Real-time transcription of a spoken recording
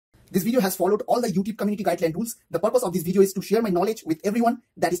This video has followed all the YouTube community guideline rules. The purpose of this video is to share my knowledge with everyone.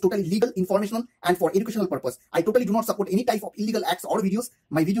 That is totally legal, informational, and for educational purpose. I totally do not support any type of illegal acts or videos.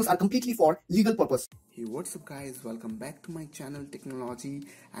 My videos are completely for legal purpose. Hey, what's up guys, welcome back to my channel Tricknology,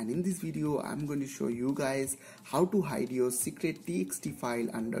 and in this video I'm going to show you guys how to hide your secret txt file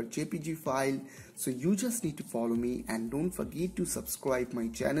under jpg file. So you just need to follow me and don't forget to subscribe my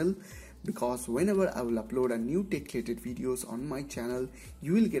channel, because whenever I will upload a new tech related videos on my channel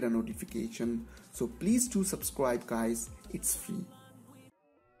you will get a notification. So please do subscribe guys, it's free.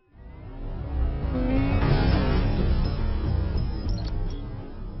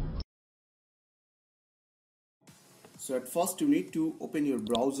 So at first you need to open your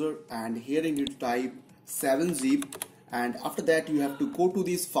browser, and here you need to type 7zip, and after that you have to go to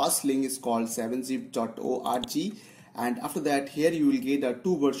this first link, is called 7zip.org, and after that here you will get a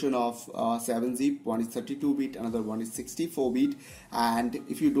two version of 7zip. One is 32-bit, another one is 64-bit. And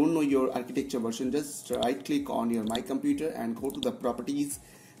if you don't know your architecture version, just right click on your my computer and go to the properties,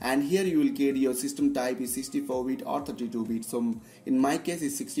 and here you will get your system type is 64-bit or 32-bit. So in my case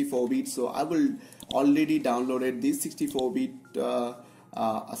it's 64-bit, so I will already downloaded this 64-bit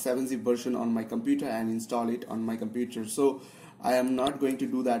 7zip version on my computer and install it on my computer. So I am not going to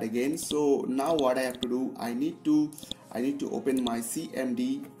do that again. So now what I have to do, I need to open my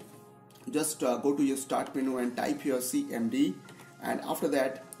CMD. Just go to your start menu and type your CMD, and after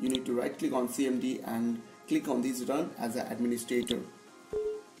that you need to right click on CMD and click on this run as an administrator,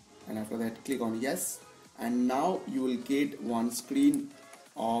 and after that click on yes, and now you will get one screen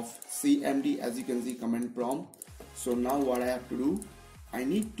of CMD, as you can see command prompt. So now what I have to do, I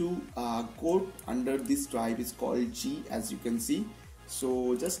need to go under this drive is called G, as you can see.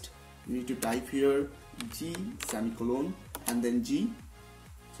 So just you need to type here G semicolon and then G.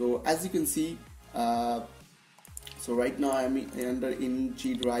 So as you can see, so right now I am under in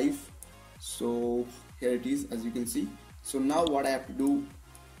G drive. So here it is, as you can see. So now what I have to do,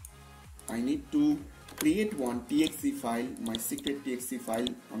 I need to create one txt file, my secret txt file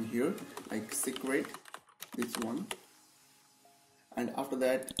on here, like secret, this one, and after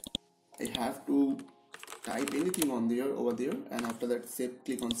that I have to type anything on there over there, and after that save,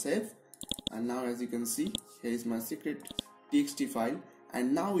 click on save, and now as you can see here is my secret txt file.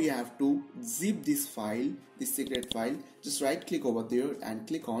 And now we have to zip this file, this secret file. Just right click over there and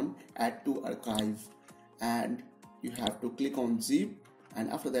click on add to archive, and you have to click on zip, and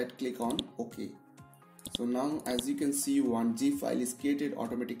after that click on OK. So now as you can see one zip file is created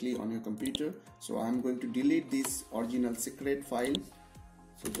automatically on your computer. So I'm going to delete this original secret file,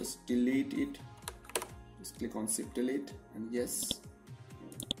 so just delete it, just click on zip delete and yes.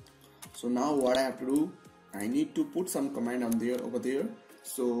 So now what I have to do, I need to put some command on there over there.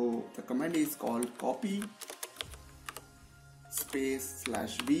 So the command is called copy space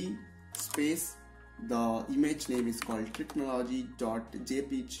 /v space, the image name is called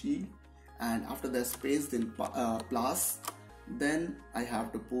tricknology.jpg, and after the space then plus, then I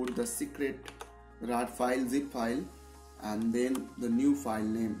have to put the secret RAR file, zip file, and then the new file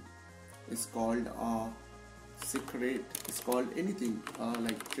name is called secret, it's called anything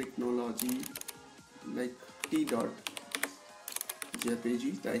like Tricknology, like t.jpg.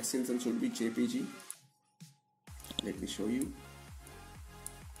 The extension should be jpg. Let me show you.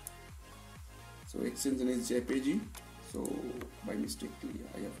 So extension is jpg, so by mistakenly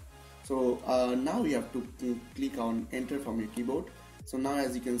I have. So now you have to click on enter from your keyboard. So now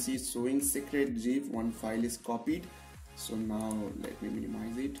as you can see it's showing secret zip, one file is copied. So now let me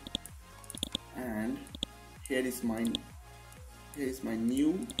minimize it, and here is my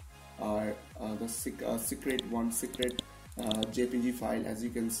new the secret jpg file, as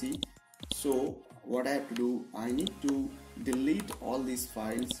you can see. So what I have to do, I need to delete all these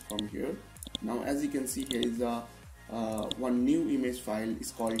files from here. Now as you can see here is a one new image file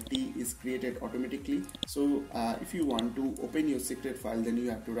is called T, is created automatically. So if you want to open your secret file, then you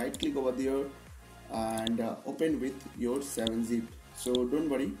have to right click over there and open with your 7zip. So don't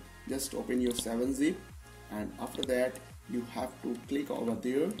worry, just open your 7zip, and after that you have to click over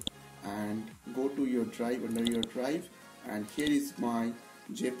there and go to your drive, under your drive, and here is my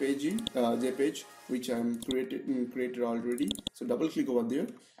JPG which I am created already. So double click over there,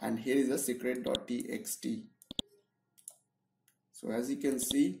 and here is the secret.txt. So as you can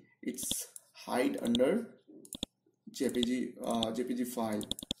see it's hide under jpg file.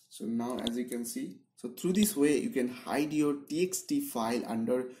 So now as you can see, so through this way you can hide your txt file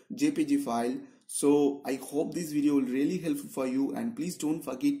under jpg file. So I hope this video will really helpful for you, and please don't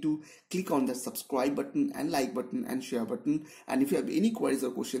forget to click on the subscribe button and like button and share button, and if you have any queries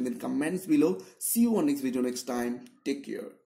or questions then comments below. See you on next video next time. Take care.